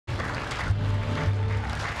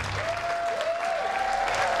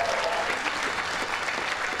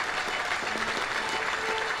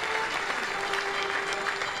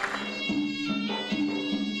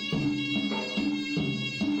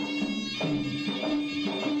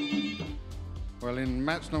Well, in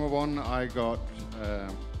match number 1, I got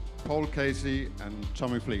Paul Casey and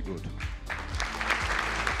Tommy Fleetwood.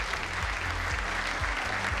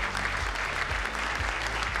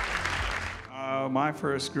 My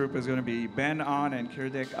first group is going to be Ben On and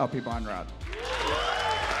Kirdik Alpibanrat.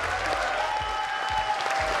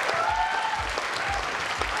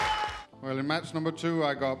 Well, in match number 2,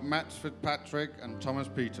 I got Matt Fitzpatrick and Thomas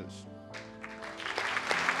Peters.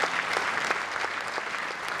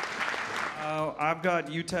 I've got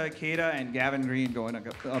Yuta Ikeda and Gavin Green going up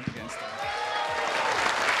against them.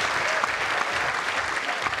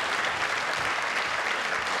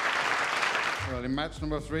 Well, in match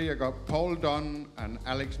number 3, I got Paul Dunn and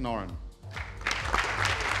Alex Noren.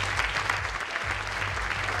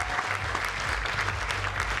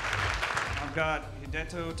 I've got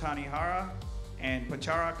Hideto Tanihara and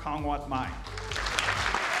Pachara Kongwat Mai.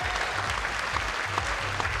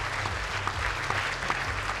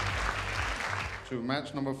 To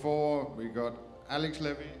match number 4, we got Alex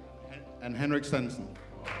Levy and Henrik Stenson.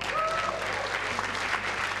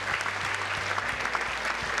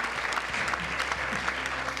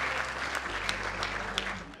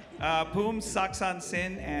 Poom Saksan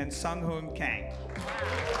Sin and Sung Hoon Kang.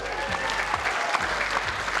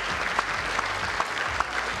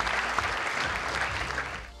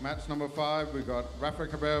 Match number 5, we got Rafa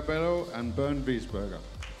Cabello and Bernd Wiesberger.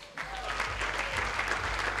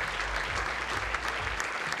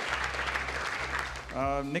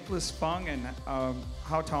 Nicholas Fung and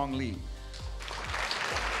Hao Tong Lee.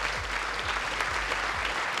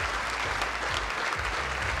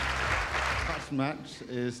 Last match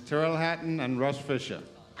is Tyrrell Hatton and Ross Fisher.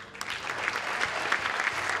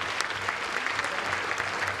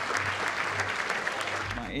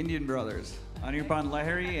 My Indian brothers, Anirban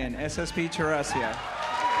Lahiri and SSP EurAsia.